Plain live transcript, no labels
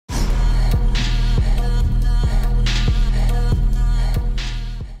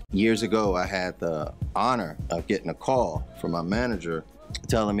Years ago, I had the honor of getting a call from my manager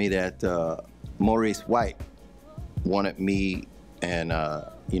telling me that Maurice White wanted me and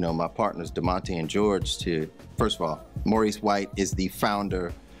you know, my partners, DeMonte and George, to, first of all, Maurice White is the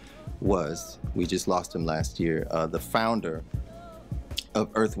founder, we just lost him last year, the founder of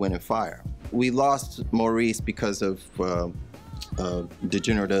Earth, Wind and Fire. We lost Maurice because of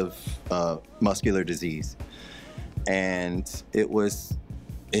degenerative muscular disease. And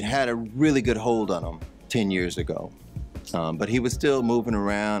it had a really good hold on him 10 years ago. But he was still moving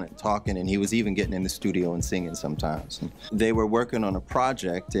around and talking, and he was even getting in the studio and singing sometimes. And they were working on a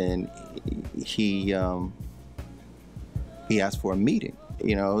project, and he asked for a meeting.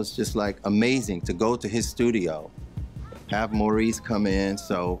 You know, it was just like amazing to go to his studio, have Maurice come in.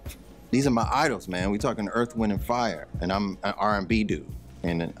 So these are my idols, man. We're talking Earth, Wind and Fire, and I'm an R&B dude.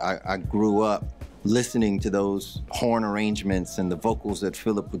 And I grew up listening to those horn arrangements and the vocals that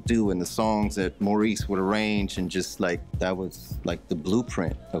Philip would do and the songs that Maurice would arrange, and just like, that was like the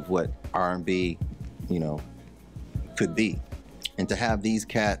blueprint of what R&B, you know, could be. And to have these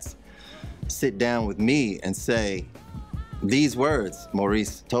cats sit down with me and say these words,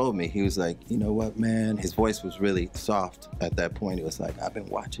 Maurice told me, he was like, you know what, man, his voice was really soft at that point. It was like, I've been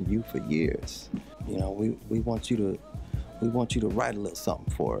watching you for years. You know, we want you to write a little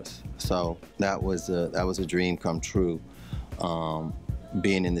something for us. So that was a dream come true.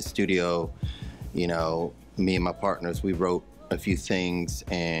 Being in the studio, you know, me and my partners, we wrote a few things,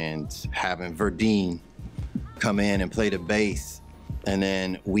 and having Verdine come in and play the bass. And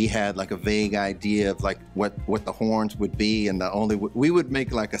then we had like a vague idea of like what the horns would be, and we would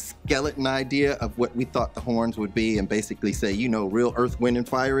make like a skeleton idea of what we thought the horns would be, and basically say, you know, real Earth, Wind and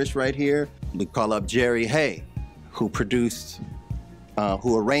Fire-ish right here. We'd call up Jerry Hay, who produced,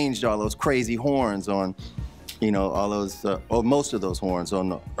 who arranged all those crazy horns on, you know, all those, or most of those horns on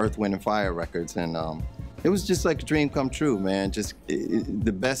the Earth, Wind and Fire records. And it was just like a dream come true, man. Just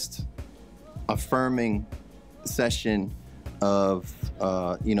the best affirming session of,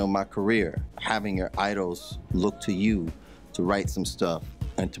 you know, my career. Having your idols look to you to write some stuff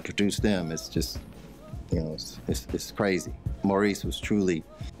and to produce them, it's just, you know, it's crazy. Maurice was truly,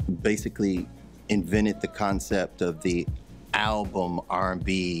 basically invented the concept of the album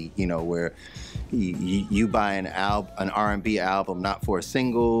R&B, you know, where you buy an R&B album not for a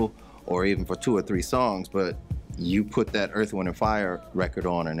single or even for 2 or 3 songs, but you put that Earth, Wind and Fire record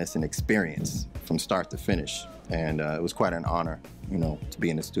on, and it's an experience from start to finish. And it was quite an honor, you know, to be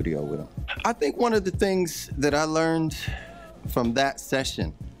in the studio with him. I think one of the things that I learned from that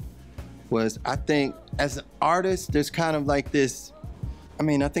session was, I think as an artist, there's kind of like this, I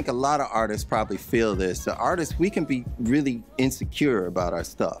mean, I think a lot of artists probably feel this. The artists, we can be really insecure about our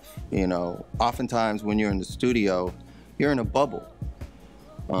stuff. You know, oftentimes when you're in the studio, you're in a bubble.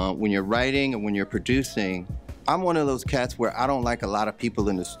 When you're writing and when you're producing, I'm one of those cats where I don't like a lot of people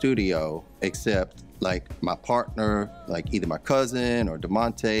in the studio, except like my partner, like either my cousin or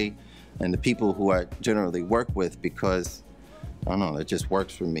DeMonte, and the people who I generally work with, because I don't know, it just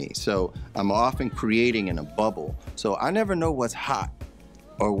works for me. So I'm often creating in a bubble. So I never know what's hot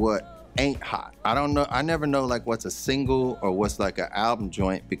or what ain't hot. I don't know, I never know like what's a single or what's like an album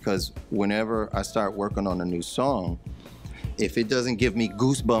joint, because whenever I start working on a new song, if it doesn't give me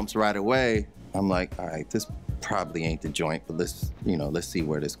goosebumps right away, I'm like, all right, this probably ain't the joint, but let's, you know, let's see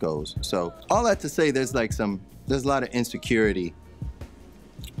where this goes. So all that to say, there's a lot of insecurity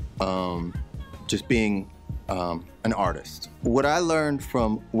just being an artist. What I learned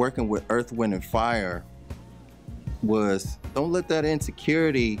from working with Earth, Wind and Fire was, don't let that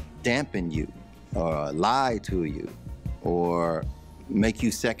insecurity dampen you or lie to you or make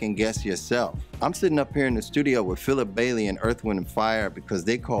you second guess yourself. I'm sitting up here in the studio with Philip Bailey and Earth, Wind and Fire because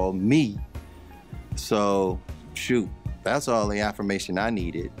they called me. So shoot, that's all the affirmation I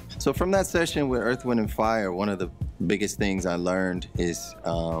needed. So from that session with Earth, Wind and Fire, one of the biggest things I learned is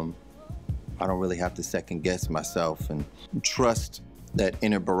I don't really have to second guess myself and trust that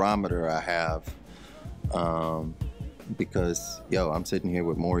inner barometer I have. Because, yo, I'm sitting here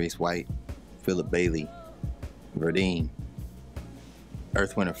with Maurice White, Philip Bailey, Verdine,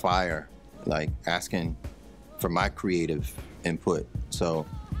 Earth, Wind and Fire, like asking for my creative input. So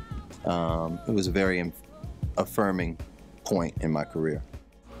it was a very affirming point in my career.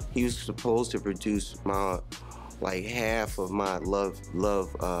 He was supposed to produce my, like half of my Love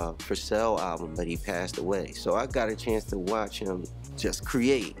for Sale album, but he passed away. So I got a chance to watch him just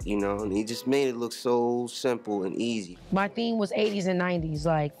create, you know, and he just made it look so simple and easy. My theme was 80s and 90s,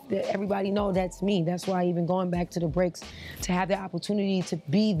 like everybody know that's me. That's why even going back to the breaks, to have the opportunity to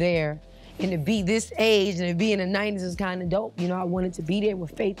be there And to be this age and to be in the 90s is kind of dope. You know, I wanted to be there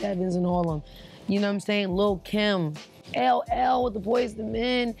with Faith Evans and all them. You know what I'm saying? Lil' Kim, LL with the Boyz II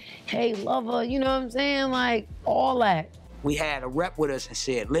Men, Hey Lover, you know what I'm saying? Like, all that. We had a rep with us and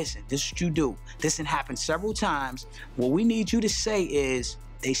said, listen, this is what you do. This has happened several times. What we need you to say is,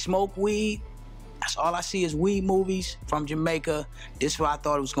 they smoke weed. That's all I see is weed movies from Jamaica. This is where I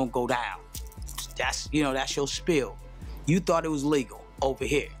thought it was gonna go down. That's, you know, that's your spill. You thought it was legal over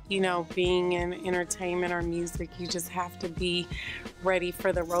here. You know, being in entertainment or music, you just have to be ready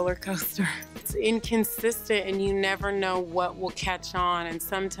for the roller coaster. It's inconsistent and you never know what will catch on. And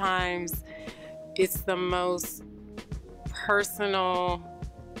sometimes it's the most personal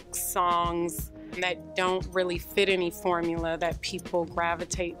songs that don't really fit any formula that people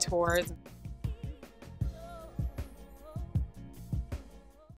gravitate towards.